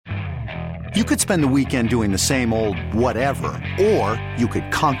You could spend the weekend doing the same old whatever, or you could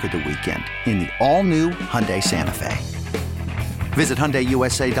conquer the weekend in the all-new Hyundai Santa Fe. Visit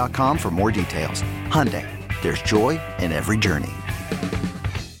HyundaiUSA.com for more details. Hyundai, there's joy in every journey.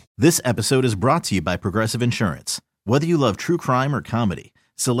 This episode is brought to you by Progressive Insurance. Whether you love true crime or comedy,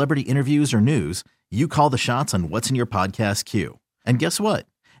 celebrity interviews or news, you call the shots on what's in your podcast queue. And guess what?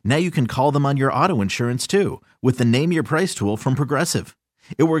 Now you can call them on your auto insurance too with the Name Your Price tool from Progressive.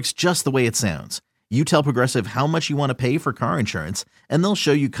 It works just the way it sounds. You tell Progressive how much you want to pay for car insurance, and they'll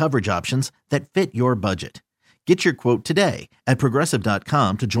show you coverage options that fit your budget. Get your quote today at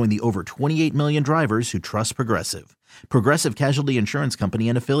Progressive.com to join the over 28 million drivers who trust Progressive. Progressive Casualty Insurance Company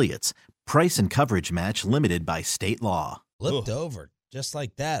and Affiliates. Price and coverage match limited by state law. Flipped over, just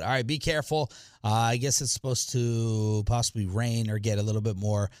like that. All right, be careful. I guess it's supposed to possibly rain or get a little bit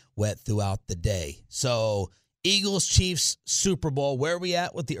more wet throughout the day. So, Eagles, Chiefs, Super Bowl. Where are we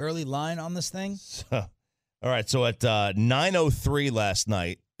at with the early line on this thing? All right, so at 9:03 last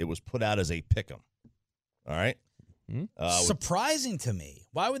night, it was put out as a pick'em. All right? Surprising to me.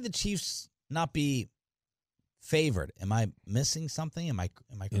 Why would the Chiefs not be favored? Am I missing something? Am I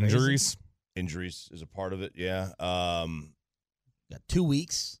crazy? Injuries is a part of it, yeah. Got 2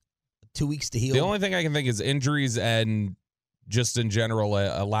 weeks. 2 weeks to heal. The only thing I can think is injuries and just in general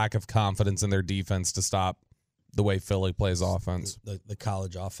a lack of confidence in their defense to stop the way Philly plays offense. The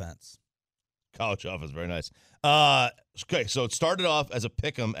college offense. College offense, very nice. Okay, so it started off as a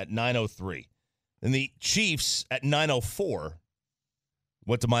pick'em at 9:03. Then the Chiefs at 9:04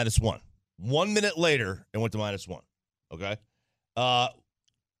 went to -1. 1 minute later, it went to -1. Okay?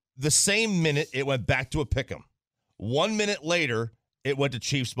 The same minute, it went back to a pick'em. 1 minute later, it went to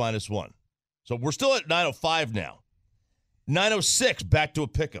Chiefs -1. So we're still at 9:05 now. 9:06, back to a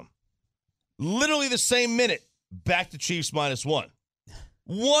pick'em. Literally the same minute, back to Chiefs -1.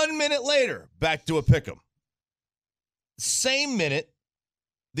 1 minute later, back to a pick'em. Same minute,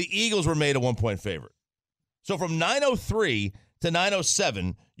 the Eagles were made a 1-point favorite. So from 9:03 to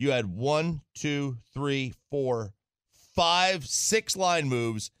 9:07, you had 1, 2, 3, 4, 5, 6 line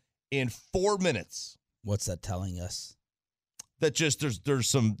moves in 4 minutes. What's that telling us? That just there's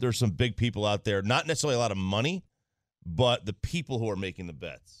some big people out there, not necessarily a lot of money, but the people who are making the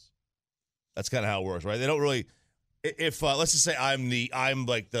bets. That's kind of how it works, right? They don't really. If let's just say I'm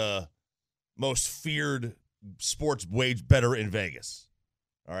like the most feared sports wage bettor in Vegas,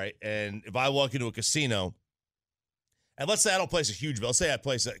 all right, and if I walk into a casino, and let's say I don't place a huge bet, let's say I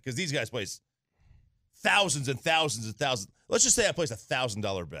place it because these guys place thousands and thousands and thousands. Let's just say I place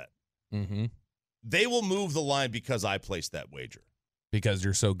 $1,000 bet. Mm-hmm. They will move the line because I placed that wager. Because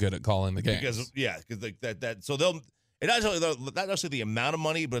you're so good at calling the games. Because that. So they'll. It's not necessarily the amount of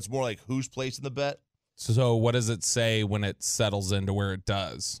money, but it's more like who's placing the bet. So what does it say when it settles into where it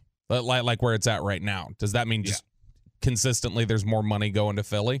does? Like where it's at right now? Does that mean just consistently there's more money going to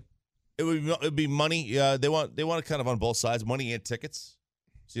Philly? It would be money. They want it kind of on both sides, money and tickets.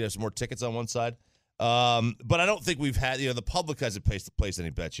 So you have some more tickets on one side. But I don't think we've had, the public hasn't placed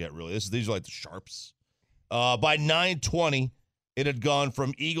any bets yet, really. These are like the sharps. By 9:20, it had gone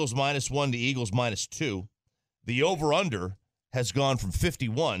from Eagles -1 to Eagles -2. The over-under has gone from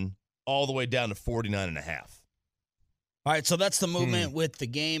 51 all the way down to 49.5. All right, so that's the movement with the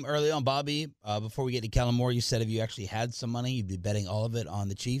game early on. Bobby, before we get to Kellen Moore, you said if you actually had some money, you'd be betting all of it on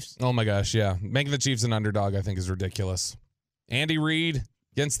the Chiefs. Oh, my gosh, yeah. Making the Chiefs an underdog, I think, is ridiculous. Andy Reid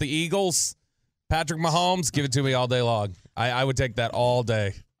against the Eagles. Patrick Mahomes, give it to me all day long. I would take that all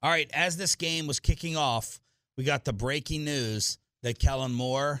day. All right, as this game was kicking off, we got the breaking news that Kellen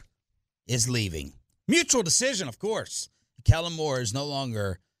Moore is leaving. Mutual decision, of course. Kellen Moore is no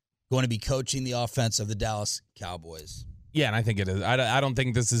longer going to be coaching the offense of the Dallas Cowboys. Yeah, and I think it is. I don't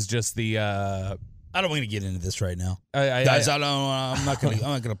think this is just the. I don't want to get into this right now, guys. I'm not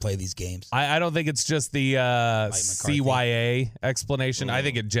going to play these games. I don't think it's just the CYA explanation. I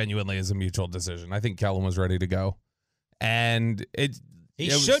think it genuinely is a mutual decision. I think Kellen was ready to go, and he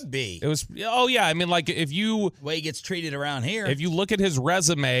should be. It was. Oh yeah, I mean, like if you the way he gets treated around here. If you look at his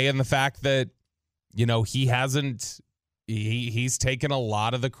resume and the fact that he hasn't. He's taken a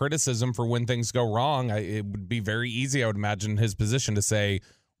lot of the criticism for when things go wrong. It would be very easy, I would imagine, in his position to say,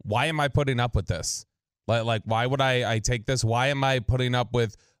 why am I putting up with this? Like why would I take this? Why am I putting up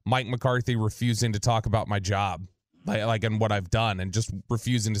with Mike McCarthy refusing to talk about my job and what I've done and just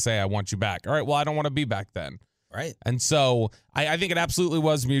refusing to say, I want you back? All right, well, I don't want to be back then. Right. And so I think it absolutely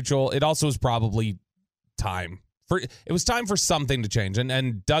was mutual. It also was probably time. It was time for something to change.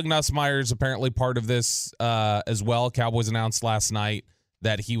 And Doug Nussmeier is apparently part of this as well. Cowboys announced last night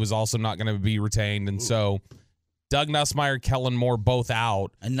that he was also not going to be retained. And so Doug Nussmeier, Kellen Moore, both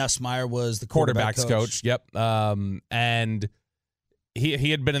out. And Nussmeier was the quarterback's coach. Yep. And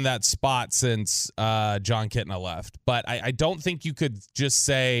he had been in that spot since John Kitna left. But I don't think you could just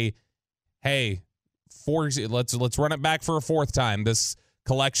say, hey, let's run it back for a fourth time. This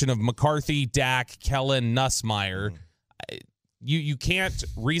collection of McCarthy, Dak, Kellen, Nussmeier. You can't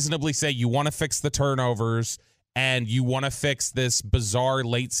reasonably say you want to fix the turnovers and you want to fix this bizarre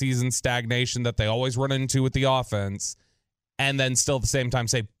late season stagnation that they always run into with the offense, and then still at the same time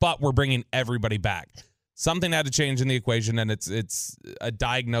say, but we're bringing everybody back. Something had to change in the equation, and it's a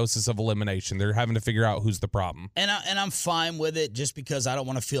diagnosis of elimination. They're having to figure out who's the problem. And I'm fine with it just because I don't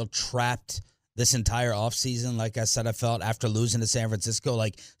want to feel trapped this entire offseason. Like I said, I felt after losing to San Francisco,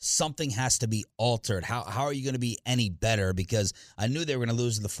 like something has to be altered. How are you going to be any better? Because I knew they were going to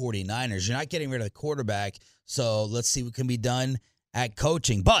lose to the 49ers. You're not getting rid of the quarterback, so let's see what can be done at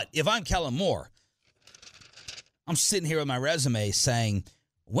coaching. But if I'm Kellen Moore, I'm sitting here with my resume saying,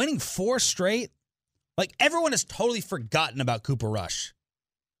 winning 4 straight, like everyone has totally forgotten about Cooper Rush.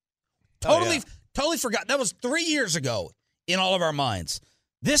 Totally forgot. That was 3 years ago in all of our minds.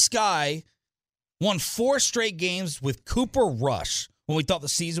 This guy won 4 straight games with Cooper Rush when we thought the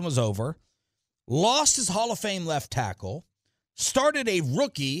season was over, lost his Hall of Fame left tackle, started a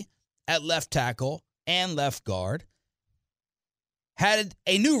rookie at left tackle and left guard, had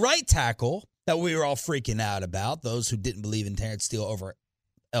a new right tackle that we were all freaking out about, those who didn't believe in Terrence Steele over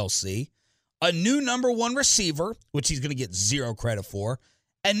LC, a new number 1 receiver, which he's going to get 0 credit for,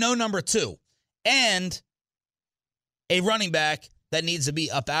 and no number 2, and a running back that needs to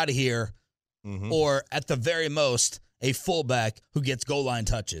be up out of here, or at the very most, a fullback who gets goal line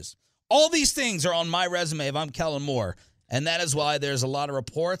touches. All these things are on my resume if I'm Kellen Moore, and that is why there's a lot of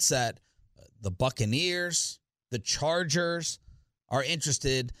reports that the Buccaneers, the Chargers are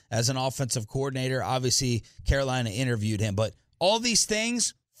interested as an offensive coordinator. Obviously, Carolina interviewed him, but all these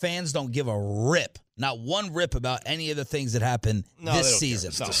things, fans don't give a rip, not one rip about any of the things that happened this season.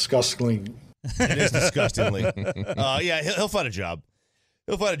 It's disgustingly. It is disgustingly. Yeah, he'll find a job.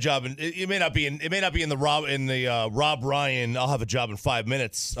 He'll find a job, and it may not be in the Rob Ryan. I'll have a job in 5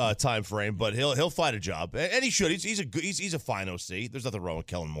 minutes time frame, but he'll find a job, and he should. He's a fine OC. There's nothing wrong with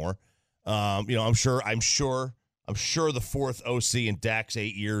Kellen Moore. I'm sure the fourth OC in Dak's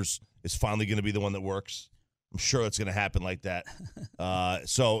 8 years is finally going to be the one that works. I'm sure it's going to happen like that.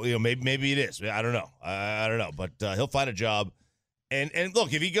 So maybe it is. I don't know. I don't know, but he'll find a job. And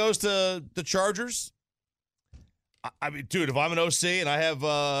look, if he goes to the Chargers, I mean, dude, if I'm an OC and I have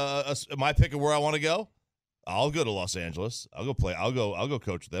my pick of where I want to go, I'll go to Los Angeles. I'll go play. I'll go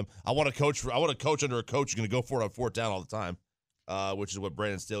coach them. I want to coach under a coach who's going to go for it on 4th down all the time, which is what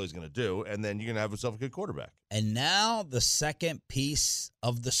Brandon Staley's going to do. And then you're going to have yourself a good quarterback. And now the second piece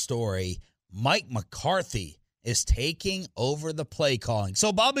of the story: Mike McCarthy is taking over the play calling.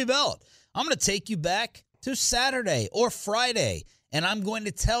 So Bobby Belt, I'm going to take you back to Saturday or Friday, and I'm going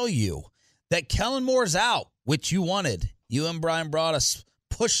to tell you that Kellen Moore's out, which you wanted. You and Brian brought us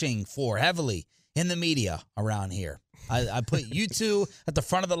pushing for heavily in the media around here. I put you two at the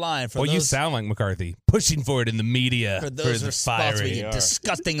front of the line. For you sound like McCarthy. Pushing for it in the media. For those responsible,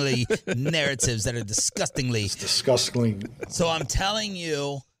 disgustingly narratives that are disgustingly. It's disgustingly. So I'm telling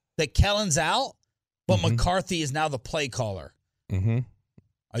you that Kellen's out, but McCarthy is now the play caller.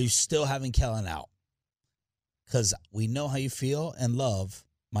 Are you still having Kellen out? Because we know how you feel and love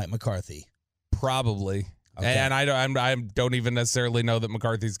Mike McCarthy. Probably. Okay. And I don't even necessarily know that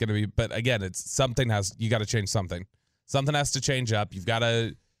McCarthy's going to be, but again, you got to change something. Something has to change up. You've got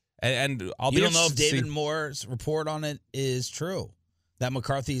to, and I'll be. You don't know if David Moore's report on it is true, that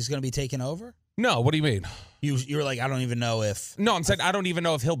McCarthy is going to be taken over? No, what do you mean? You were like, I don't even know if. No, I'm saying I don't even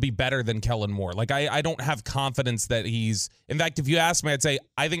know if he'll be better than Kellen Moore. Like, I don't have confidence that he's. In fact, if you ask me, I'd say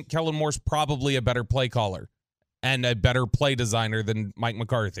I think Kellen Moore's probably a better play caller and a better play designer than Mike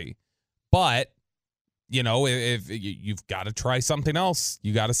McCarthy. But, if you've got to try something else,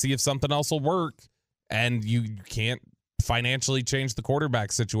 you got to see if something else will work, and you can't financially change the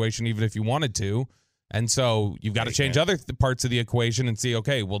quarterback situation even if you wanted to. And so you've got to change other parts of the equation and see,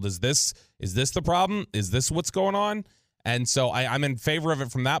 okay, well, is this the problem? Is this what's going on? And so I'm in favor of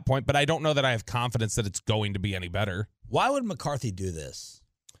it from that point, but I don't know that I have confidence that it's going to be any better. Why would McCarthy do this?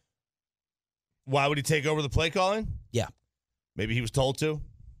 Why would he take over the play calling? Yeah. Maybe he was told to.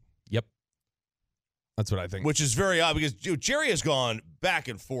 Yep. That's what I think. Which is very odd because Jerry has gone back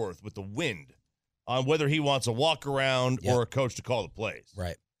and forth with the wind on whether he wants a walk around or a coach to call the plays.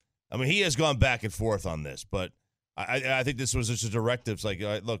 Right. I mean, he has gone back and forth on this, but I think this was just a directive. It's like,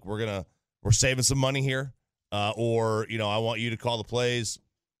 look, we're saving some money here, or I want you to call the plays.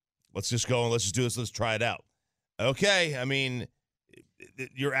 Let's just go and let's just do this. Let's try it out. okay, I mean,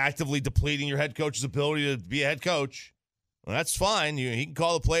 you're actively depleting your head coach's ability to be a head coach. Well, that's fine. He can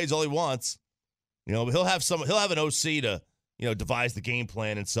call the plays all he wants. But he'll have an OC to, devise the game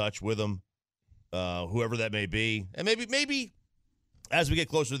plan and such with him, whoever that may be. And maybe as we get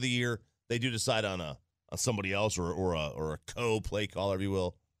closer to the year, they do decide on somebody else or a co-play caller, if you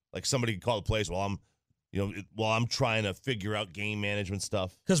will. Like somebody can call the plays while I'm trying to figure out game management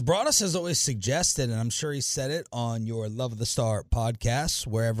stuff. Because Broadus has always suggested, and I'm sure he said it on your Love of the Start podcast,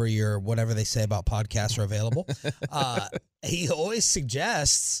 whatever they say about podcasts are available. He always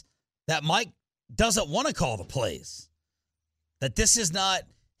suggests that Mike doesn't want to call the plays. That this is not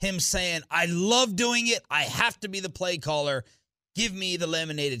him saying, I love doing it. I have to be the play caller. Give me the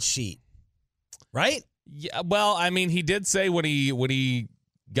laminated sheet. Right? Yeah. Well, I mean, he did say when he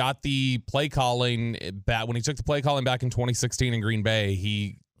got the play calling back, when he took the play calling back in 2016 in Green Bay,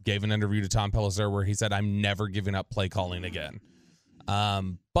 he gave an interview to Tom Pelissero where he said, I'm never giving up play calling again.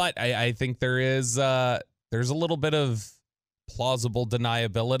 But I think there's a little bit of plausible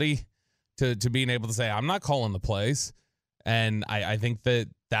deniability to being able to say, I'm not calling the plays. And I think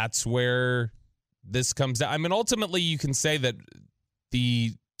that's where this comes down. I mean, ultimately you can say that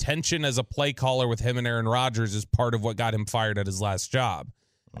the tension as a play caller with him and Aaron Rodgers is part of what got him fired at his last job.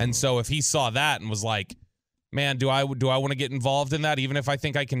 And so if he saw that and was like, man, do I want to get involved in that even if I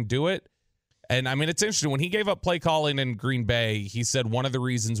think I can do it? And I mean, it's interesting. When he gave up play calling in Green Bay, he said one of the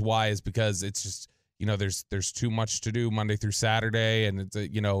reasons why is because it's just, there's too much to do Monday through Saturday. And it's,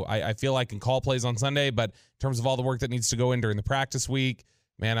 I feel I can call plays on Sunday, but in terms of all the work that needs to go in during the practice week,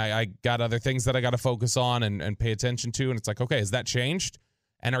 man, I got other things that I got to focus on and pay attention to. And it's like, okay, has that changed?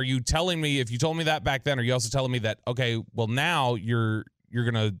 And are you telling me, if you told me that back then, are you also telling me that, okay, well now you're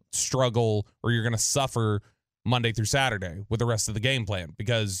going to struggle or you're going to suffer Monday through Saturday with the rest of the game plan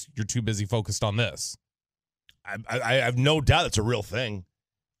because you're too busy focused on this? I have no doubt it's a real thing.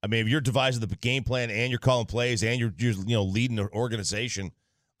 I mean, if you're devising the game plan and you're calling plays and you're leading the organization,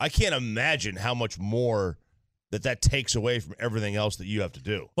 I can't imagine how much more that takes away from everything else that you have to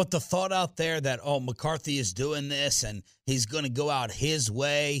do. But the thought out there that, McCarthy is doing this and he's going to go out his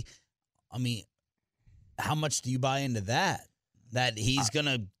way, I mean, how much do you buy into that? That he's going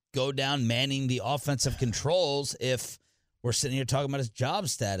to go down manning the offensive controls if we're sitting here talking about his job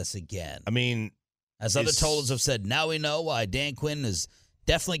status again. I mean, as other totals have said, now we know why Dan Quinn is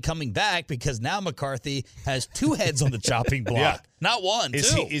definitely coming back because now McCarthy has two heads on the chopping block. Yeah. Not one,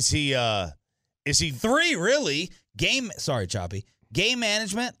 two. Is he three, really? Game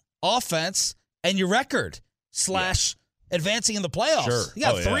management, offense, and your record / advancing in the playoffs. Sure. You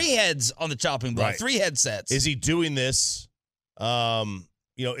got three heads on the chopping block, right. 3 headsets. Is he doing this?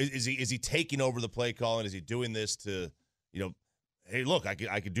 Is he taking over the play calling? Is he doing this to, hey, look,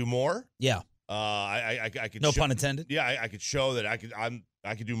 I could do more? Yeah. I could. No pun intended. Yeah, I could show that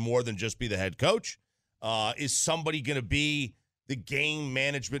I could do more than just be the head coach. Is somebody going to be the game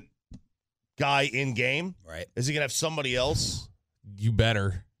management guy in game? Right. Is he going to have somebody else? You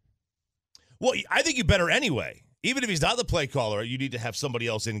better. Well, I think you better anyway. Even if he's not the play caller, you need to have somebody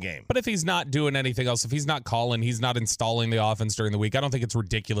else in game. But if he's not doing anything else, if he's not calling, he's not installing the offense during the week, I don't think it's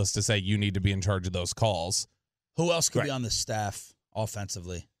ridiculous to say you need to be in charge of those calls. Who else could be on the staff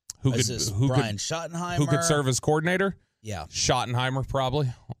offensively? Who Brian could Schottenheimer? Who could serve as coordinator? Yeah. Schottenheimer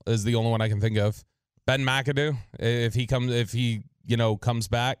probably is the only one I can think of. Ben McAdoo, if he comes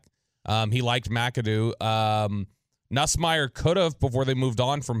back. He liked McAdoo. Nussmeier could have before they moved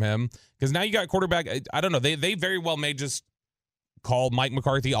on from him because now you got quarterback. I don't know. They very well may just call Mike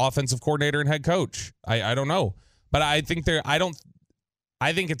McCarthy offensive coordinator and head coach. I don't know, but I think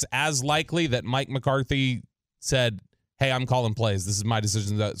I think it's as likely that Mike McCarthy said, "Hey, I'm calling plays. This is my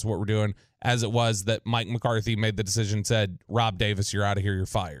decision. That's what we're doing." As it was that Mike McCarthy made the decision, said, "Rob Davis, you're out of here. You're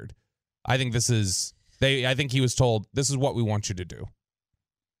fired." I think I think he was told, "This is what we want you to do."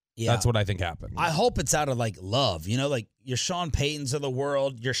 Yeah. That's what I think happened. I hope it's out of love. Like your Sean Paytons of the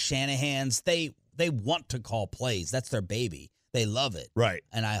world, your Shanahans, they want to call plays. That's their baby. They love it. Right.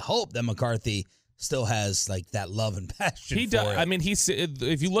 And I hope that McCarthy still has that love and passion. He does. I mean,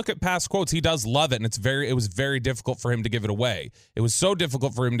 if you look at past quotes, he does love it, and it was very difficult for him to give it away. It was so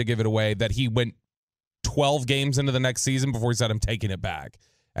difficult for him to give it away that he went 12 games into the next season before he said, "I'm taking it back."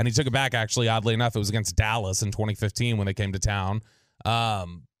 And he took it back, actually, oddly enough. It was against Dallas in 2015 when they came to town.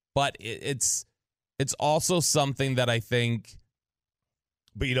 But it's also something that I think.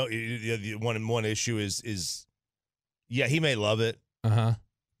 But the one issue is, yeah, he may love it.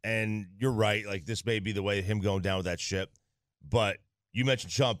 And you're right. This may be the way him going down with that ship. But you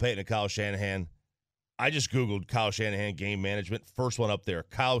mentioned Sean Payton and Kyle Shanahan. I just Googled Kyle Shanahan game management. First one up there.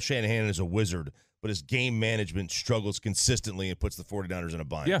 Kyle Shanahan is a wizard but his game management struggles consistently and puts the 49ers in a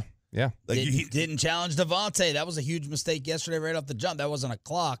bind. Yeah. Like Didn't challenge Devontae. That was a huge mistake yesterday right off the jump. That wasn't a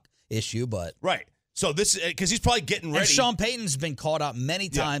clock issue, but. Right. So this, because he's probably getting ready. And Sean Payton's been caught out many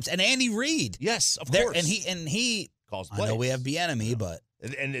times, and Andy Reid. Yes, of course. And he calls I plays. know we have Bieniemy, but.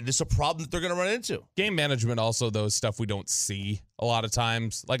 And this is a problem that they're going to run into. Game management also, though, is stuff we don't see a lot of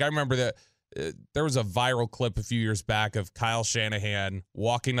times. Like I remember that there was a viral clip a few years back of Kyle Shanahan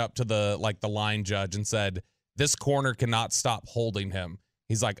walking up to the line judge and said, "This corner cannot stop holding him."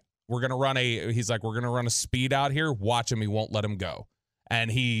 He's like, we're gonna run a speed out here. Watch him. He won't let him go. And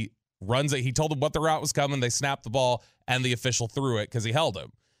he runs it. He told him what the route was coming. They snapped the ball, and the official threw it because he held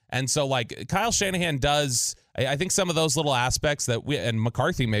him. And so, like, Kyle Shanahan does, I think some of those little aspects that and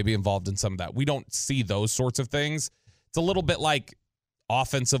McCarthy may be involved in some of that. We don't see those sorts of things. It's a little bit like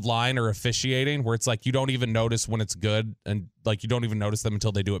offensive line or officiating, where it's like you don't even notice when it's good, and like you don't even notice them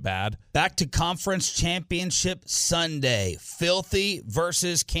until they do it bad. Back to Conference Championship Sunday. Filthy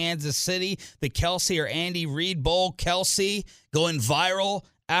versus Kansas City. The Kelsey or Andy Reid Bowl. Kelsey going viral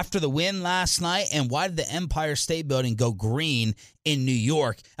after the win last night. And why did the Empire State Building go green in New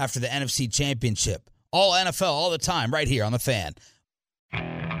York after the NFC Championship? All NFL, all the time, right here on The Fan.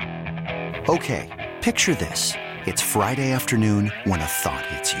 Okay, picture this. It's Friday afternoon when a thought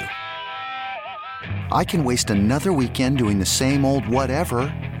hits you. I can waste another weekend doing the same old whatever,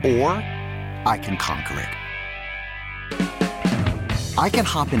 or I can conquer it. I can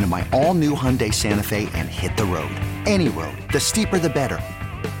hop into my all-new Hyundai Santa Fe and hit the road. Any road. The steeper, the better.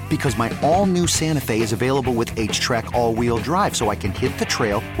 Because my all-new Santa Fe is available with H-Track all-wheel drive, so I can hit the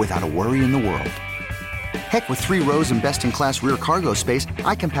trail without a worry in the world. Heck, with 3 rows and best-in-class rear cargo space,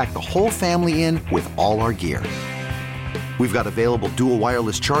 I can pack the whole family in with all our gear. We've got available dual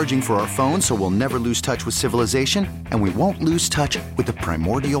wireless charging for our phones, so we'll never lose touch with civilization, and we won't lose touch with the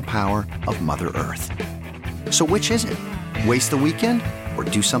primordial power of Mother Earth. So which is it? Waste the weekend or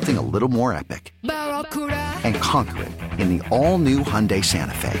do something a little more epic? And conquer it in the all-new Hyundai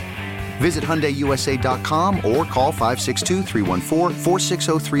Santa Fe. Visit HyundaiUSA.com or call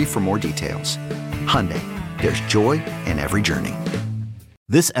 562-314-4603 for more details. Hyundai, there's joy in every journey.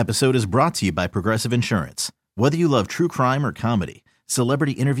 This episode is brought to you by Progressive Insurance. Whether you love true crime or comedy,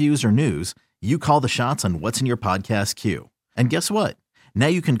 celebrity interviews or news, you call the shots on what's in your podcast queue. And guess what? Now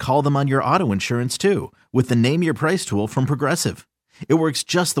you can call them on your auto insurance too with the Name Your Price tool from Progressive. It works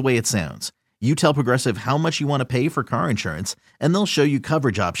just the way it sounds. You tell Progressive how much you want to pay for car insurance, and they'll show you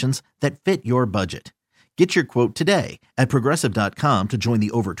coverage options that fit your budget. Get your quote today at Progressive.com to join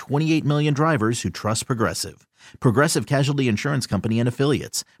the over 28 million drivers who trust Progressive. Progressive Casualty Insurance Company and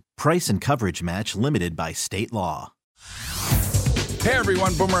Affiliates. Price and coverage match limited by state law. Hey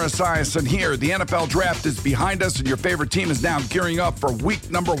everyone, Boomer Esiason here. The NFL Draft is behind us and your favorite team is now gearing up for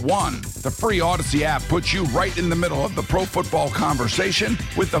week number 1. The free Odyssey app puts you right in the middle of the pro football conversation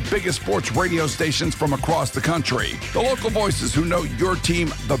with the biggest sports radio stations from across the country. The local voices who know your team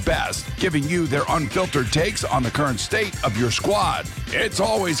the best, giving you their unfiltered takes on the current state of your squad. It's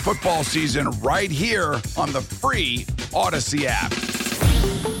always football season right here on the free Odyssey app.